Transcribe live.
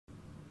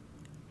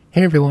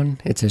Hey everyone,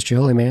 it's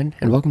SJHolyMan,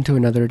 and welcome to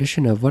another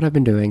edition of What I've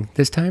Been Doing,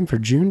 this time for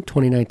June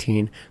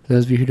 2019. For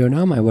those of you who don't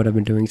know, my What I've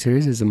Been Doing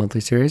series is a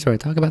monthly series where I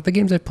talk about the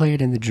games I've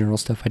played and the general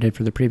stuff I did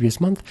for the previous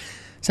month.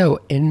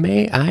 So, in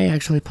May, I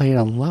actually played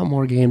a lot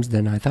more games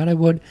than I thought I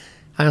would.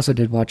 I also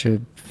did watch a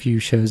few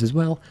shows as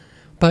well.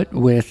 But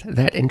with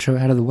that intro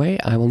out of the way,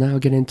 I will now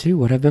get into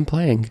what I've been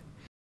playing.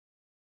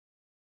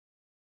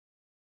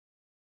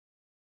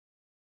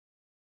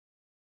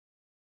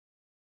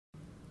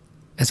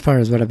 As far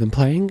as what I've been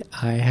playing,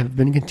 I have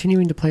been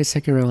continuing to play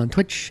Sekiro on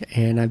Twitch,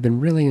 and I've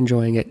been really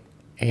enjoying it,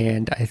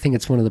 and I think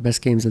it's one of the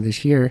best games of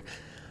this year.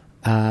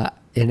 And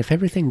if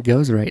everything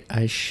goes right,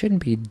 I should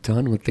be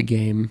done with the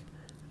game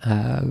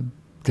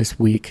this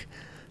week.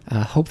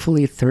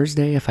 Hopefully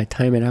Thursday, if I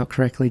time it out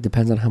correctly.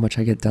 Depends on how much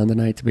I get done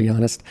tonight, to be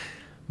honest.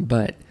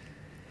 But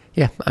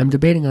yeah, I'm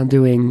debating on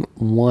doing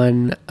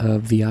one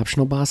of the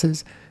optional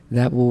bosses.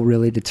 That will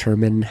really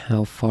determine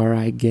how far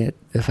I get,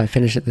 if I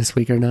finish it this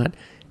week or not.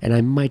 And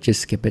I might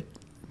just skip it,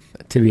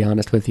 to be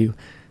honest with you.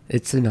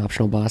 It's an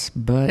optional boss,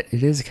 but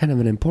it is kind of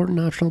an important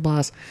optional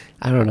boss.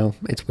 I don't know.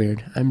 It's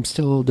weird. I'm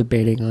still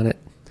debating on it.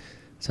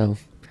 So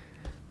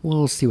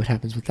we'll see what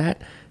happens with that.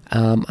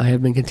 I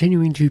have been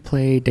continuing to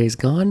play Days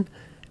Gone,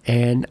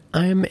 and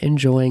I'm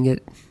enjoying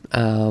it.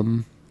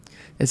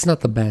 It's not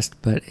the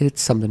best, but it's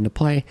something to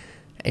play.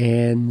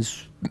 And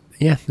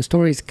yeah, the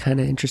story is kind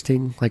of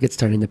interesting. Like, it's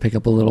starting to pick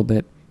up a little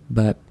bit,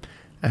 but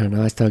I don't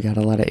know. I still got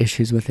a lot of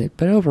issues with it.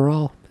 But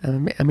overall,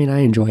 I mean, I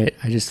enjoy it.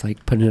 I just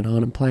like putting it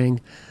on and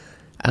playing.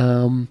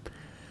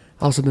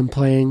 Also been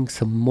playing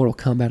some Mortal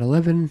Kombat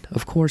 11,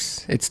 of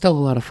course. It's still a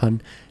lot of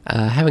fun.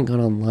 I haven't gone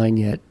online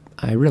yet.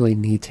 I really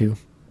need to.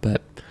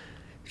 But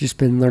just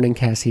been learning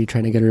Cassie,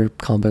 trying to get her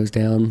combos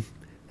down.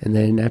 And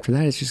then after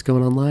that, it's just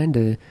going online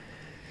to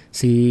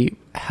see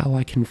how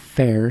I can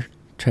fare,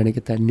 trying to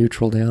get that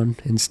neutral down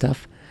and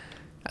stuff.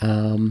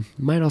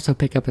 Might also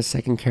pick up a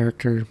second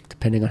character,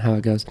 depending on how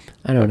it goes.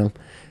 I don't know.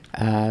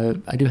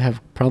 I do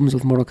have problems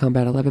with Mortal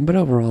Kombat 11, but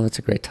overall, it's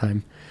a great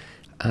time.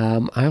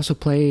 I also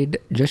played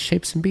Just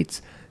Shapes and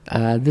Beats.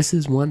 This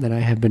is one that I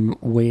have been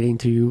waiting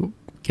to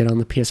get on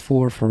the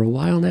PS4 for a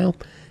while now,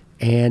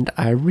 and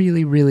I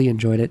really, really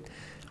enjoyed it.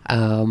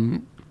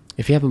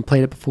 If you haven't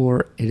played it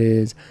before, it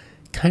is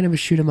kind of a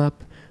shoot 'em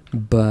up,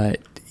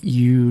 but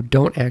you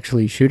don't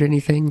actually shoot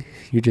anything.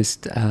 You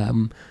just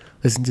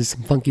listen to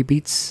some funky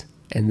beats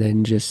and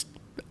then just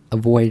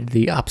avoid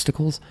the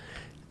obstacles.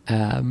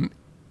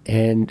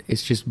 And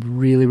it's just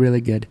really, really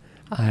good.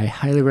 I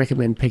highly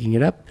recommend picking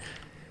it up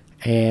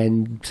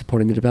and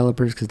supporting the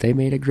developers because they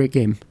made a great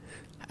game.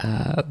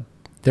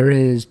 There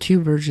is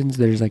two versions.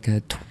 There's like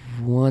a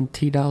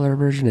 $20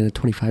 version and a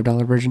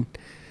 $25 version.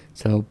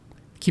 So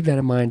keep that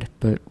in mind,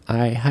 but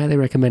I highly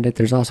recommend it.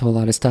 There's also a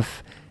lot of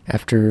stuff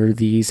after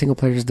the single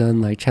player is done,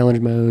 like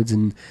challenge modes,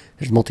 and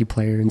there's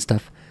multiplayer and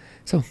stuff.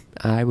 So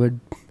I would,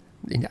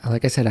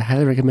 like I said, I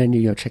highly recommend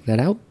you go check that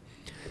out.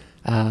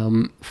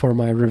 For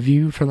my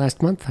review for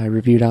last month, I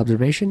reviewed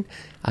Observation.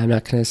 I'm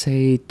not going to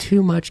say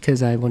too much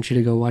because I want you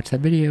to go watch that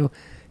video.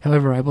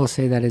 However, I will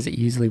say that is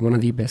easily one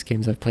of the best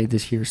games I've played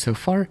this year so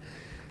far.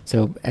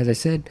 So, as I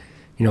said,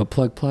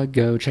 plug,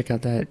 go check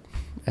out that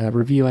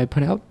review I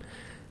put out.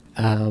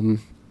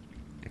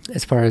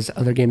 As far as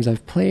other games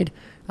I've played,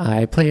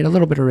 I played a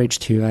little bit of Rage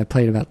 2. I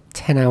played about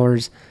 10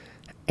 hours,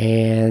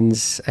 and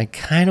I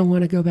kind of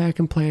want to go back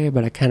and play,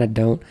 but I kind of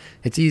don't.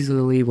 It's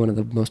easily one of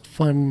the most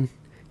fun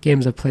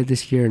games I've played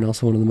this year, and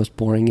also one of the most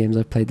boring games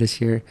I've played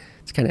this year.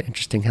 It's kind of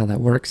interesting how that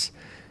works,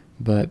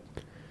 but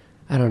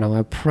I don't know.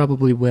 I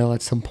probably will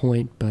at some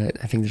point, but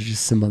I think there's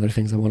just some other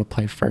things I want to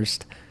play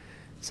first.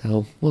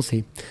 So we'll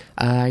see.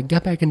 I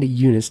got back into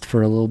Unist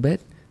for a little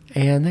bit,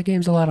 and that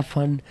game's a lot of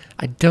fun.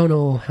 I don't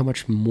know how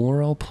much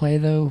more I'll play,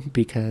 though,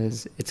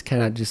 because it's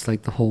kind of just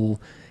like the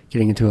whole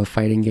getting into a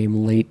fighting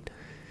game late.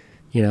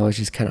 It's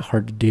just kind of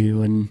hard to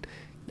do, and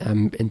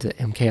I'm into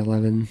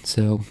MK11,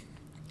 so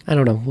I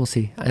don't know. We'll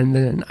see. And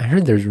then I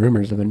heard there's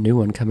rumors of a new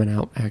one coming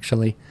out,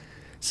 actually.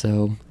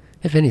 So,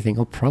 if anything,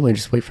 I'll probably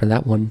just wait for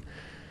that one.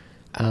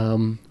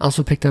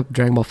 Also picked up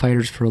Dragon Ball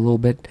FighterZ for a little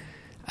bit.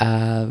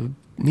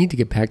 Need to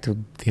get back to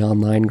the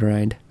online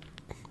grind,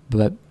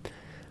 but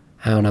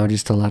I don't know,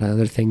 just a lot of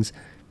other things.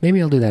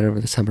 Maybe I'll do that over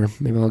the summer.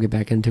 Maybe I'll get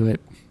back into it.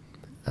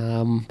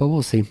 But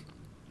we'll see.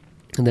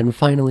 And then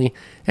finally,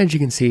 as you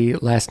can see,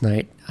 last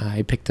night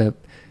I picked up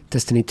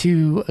Destiny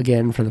 2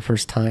 again for the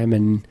first time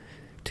in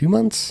 2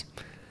 months.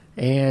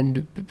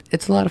 And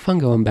it's a lot of fun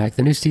going back.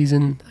 The new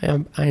season,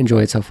 I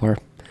enjoy it so far.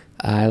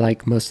 I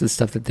like most of the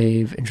stuff that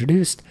they've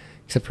introduced,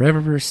 except for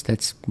Eververse.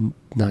 That's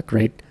not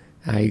great.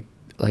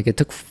 It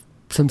took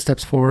some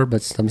steps forward,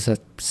 but some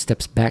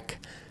steps back.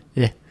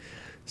 Yeah.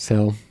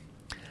 So,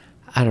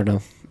 I don't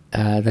know.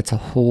 That's a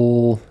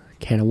whole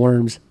can of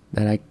worms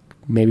that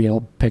maybe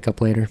I'll pick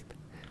up later.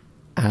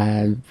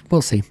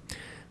 We'll see.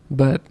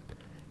 But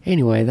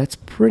anyway, that's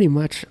pretty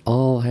much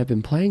all I've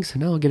been playing. So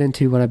now I'll get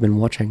into what I've been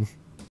watching.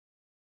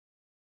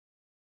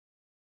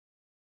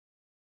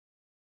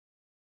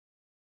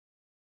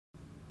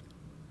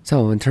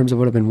 So, in terms of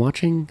what I've been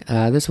watching,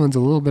 this one's a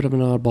little bit of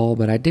an oddball,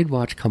 but I did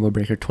watch Combo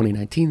Breaker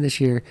 2019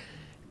 this year,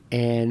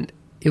 and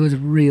it was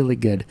really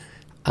good.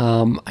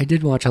 I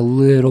did watch a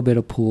little bit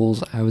of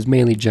pools. I was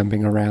mainly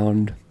jumping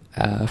around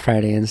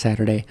Friday and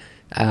Saturday.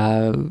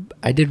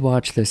 I did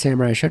watch the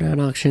Samurai Showdown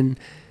auction.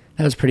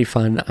 That was pretty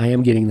fun. I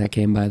am getting that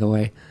game, by the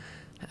way.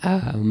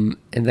 And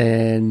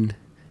then,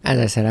 as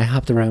I said, I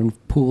hopped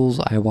around pools.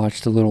 I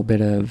watched a little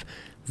bit of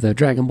the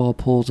Dragon Ball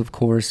pools, of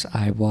course.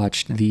 I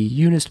watched the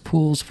Unist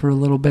pools for a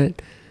little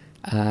bit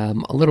of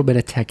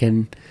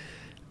Tekken,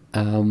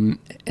 and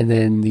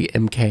then the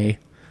MK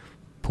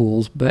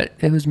pools, but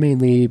it was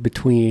mainly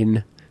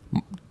between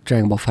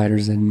Dragon Ball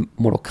FighterZ and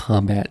Mortal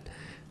Kombat.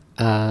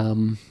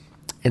 And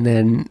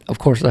then, of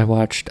course, I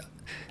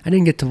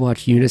didn't get to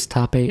watch Unist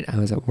Top 8, I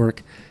was at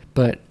work,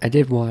 but I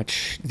did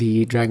watch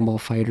the Dragon Ball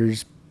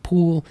FighterZ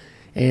pool,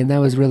 and that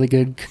was really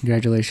good.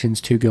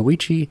 Congratulations to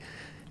Goichi,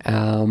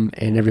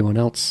 and everyone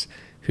else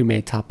who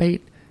made Top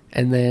 8.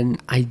 And then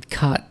I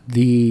caught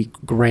the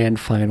grand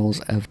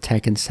finals of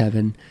Tekken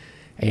 7,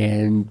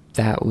 and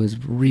that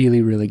was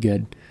really, really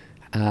good.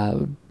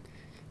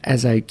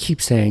 As I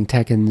keep saying,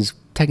 Tekken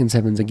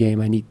 7's a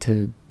game I need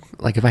to,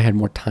 like, if I had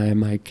more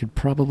time, I could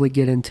probably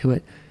get into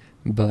it,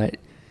 but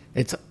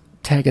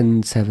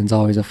Tekken 7's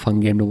always a fun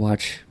game to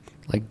watch.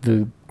 Like,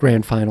 the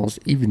grand finals,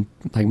 even,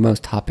 like,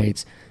 most Top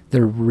 8s,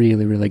 they're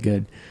really, really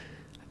good.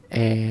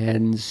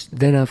 And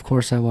then, of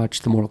course, I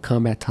watched the Mortal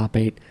Kombat Top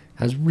 8.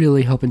 I was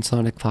really hoping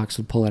Sonic Fox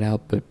would pull it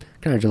out, but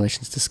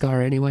congratulations to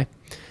Scar anyway.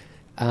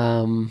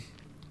 And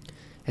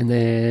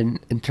then,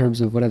 in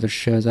terms of what other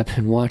shows I've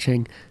been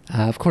watching,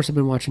 of course I've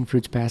been watching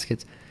Fruits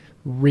Baskets.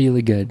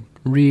 Really good.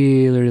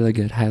 Really, really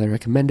good. Highly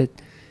recommend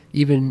it.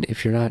 Even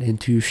if you're not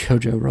into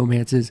shoujo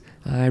romances,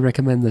 I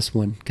recommend this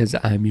one, because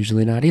I'm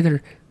usually not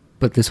either,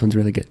 but this one's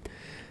really good.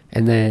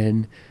 And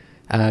then,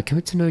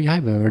 Kimetsu no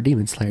Yaiba, or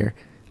Demon Slayer.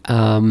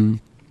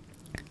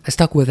 I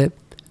stuck with it.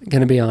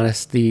 Gonna be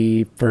honest,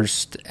 the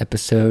first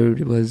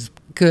episode was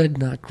good,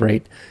 not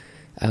great.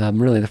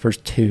 Really the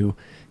first two,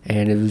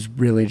 and it was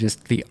really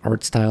just the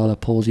art style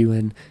that pulls you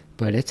in.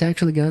 But it's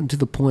actually gotten to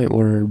the point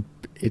where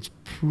it's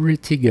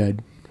pretty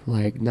good.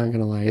 Like, not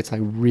gonna lie, it's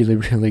like really,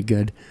 really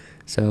good.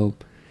 So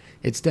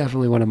it's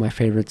definitely one of my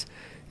favorites.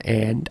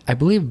 And I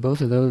believe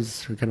both of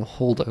those are gonna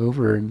hold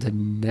over into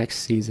next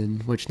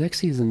season, which next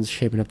season's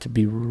shaping up to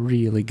be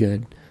really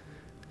good.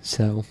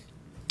 So,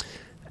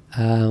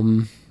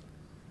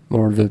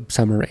 or the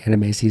summer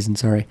anime season,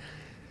 sorry,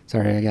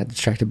 I got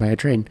distracted by a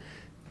train.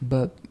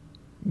 But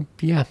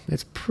yeah,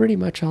 that's pretty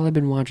much all I've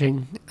been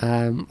watching.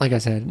 Like I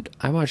said,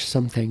 I watched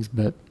some things,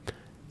 but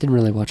didn't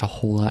really watch a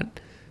whole lot.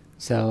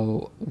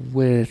 So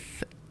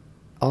with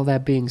all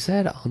that being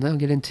said, I'll now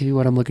get into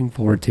what I'm looking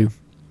forward to.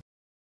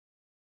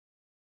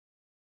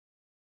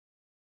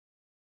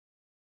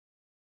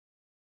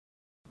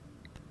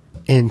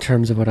 In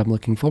terms of what I'm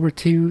looking forward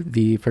to,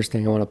 the first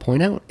thing I want to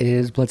point out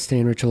is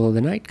Bloodstained Ritual of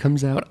the Night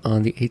comes out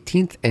on the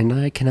 18th, and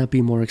I cannot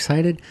be more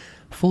excited.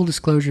 Full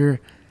disclosure,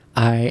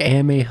 I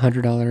am a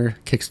 $100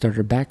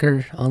 Kickstarter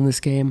backer on this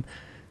game,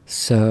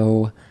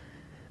 so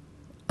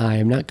I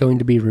am not going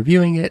to be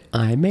reviewing it.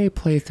 I may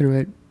play through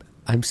it.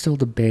 I'm still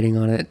debating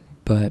on it,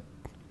 but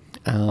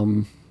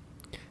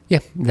yeah,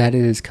 that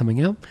is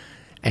coming out,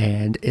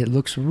 and it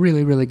looks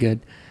really, really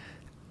good.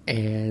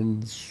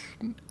 And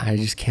I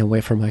just can't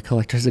wait for my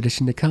collector's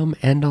edition to come,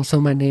 and also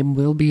my name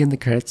will be in the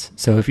credits,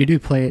 so if you do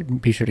play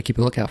it, be sure to keep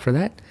a lookout for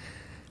that.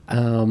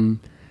 Another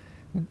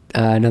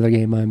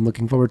game I'm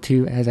looking forward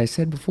to, as I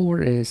said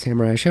before, is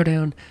Samurai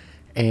Showdown,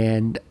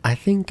 and I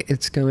think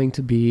it's going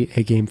to be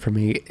a game for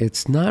me.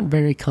 It's not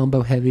very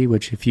combo heavy,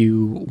 which if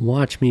you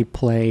watch me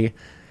play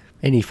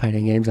any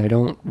fighting games, I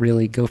don't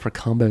really go for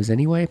combos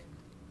anyway.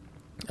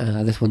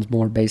 This one's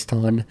more based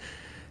on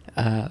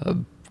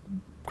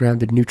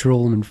grounded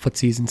neutral and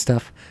footsies and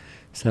stuff,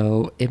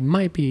 so it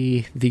might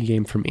be the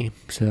game for me.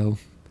 So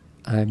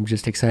I'm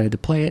just excited to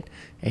play it,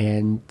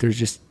 and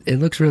it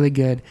looks really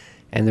good,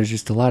 and there's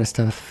just a lot of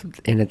stuff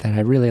in it that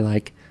I really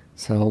like,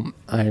 so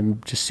I'm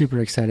just super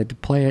excited to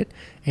play it.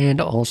 And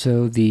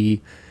also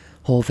the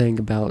whole thing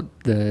about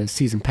the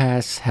season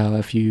pass, how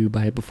if you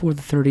buy it before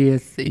the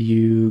 30th,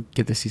 you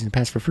get the season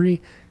pass for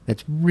free.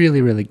 That's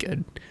really, really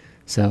good.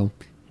 So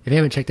if you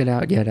haven't checked it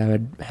out yet, I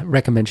would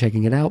recommend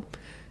checking it out.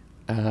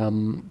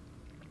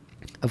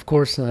 Of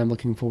course, I'm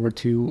looking forward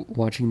to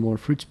watching more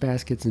Fruits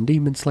Baskets and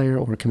Demon Slayer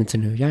or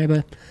Kimetsu no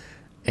Yaiba.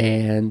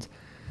 And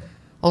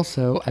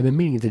also, I've been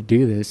meaning to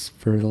do this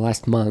for the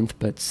last month,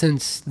 but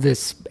since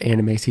this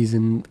anime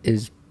season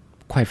is,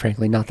 quite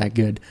frankly, not that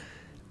good,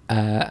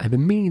 I've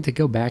been meaning to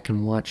go back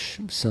and watch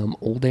some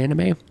old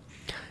anime,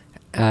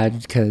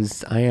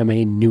 because I am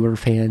a newer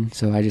fan,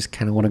 so I just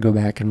kind of want to go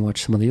back and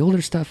watch some of the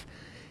older stuff.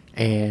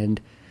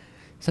 And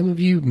some of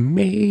you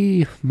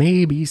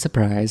may be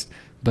surprised,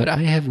 but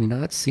I have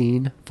not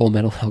seen Full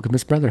Metal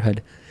Alchemist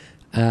Brotherhood.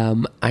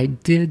 I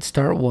did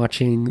start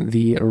watching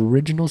the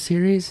original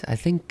series. I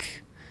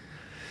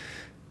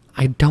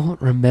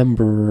don't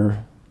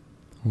remember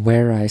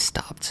where I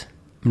stopped.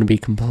 I'm going to be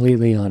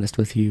completely honest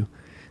with you.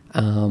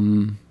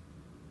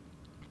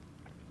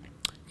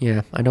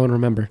 Yeah, I don't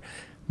remember.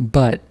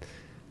 But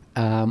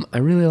I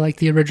really like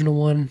the original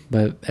one,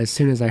 but as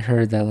soon as I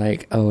heard that,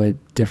 like, oh, it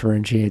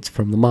differentiates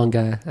from the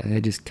manga,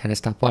 I just kind of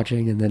stopped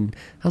watching. And then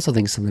I also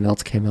think something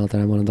else came out that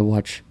I wanted to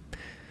watch.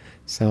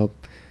 So,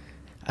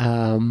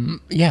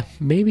 yeah,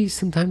 maybe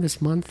sometime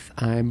this month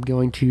I'm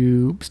going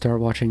to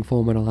start watching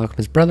Full Metal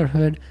Alchemist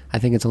Brotherhood. I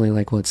think it's only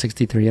like,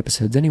 63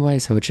 episodes anyway,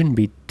 so it shouldn't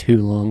be too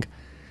long.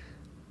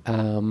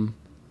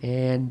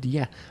 And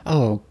yeah.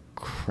 Oh,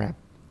 crap.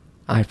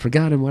 I've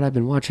forgotten what I've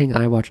been watching.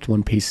 I watched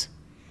One Piece.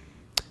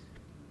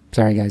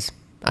 Sorry, guys.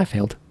 I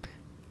failed.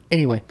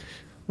 Anyway,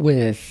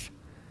 with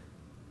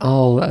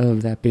all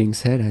of that being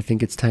said, I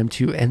think it's time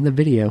to end the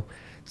video.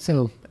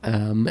 So,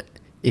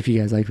 if you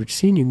guys liked what you've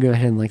seen, you can go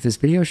ahead and like this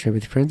video, share it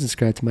with your friends, and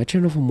subscribe to my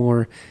channel for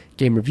more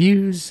game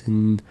reviews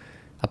and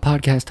a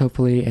podcast,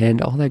 hopefully,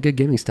 and all that good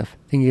gaming stuff.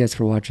 Thank you guys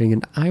for watching,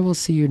 and I will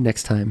see you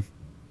next time.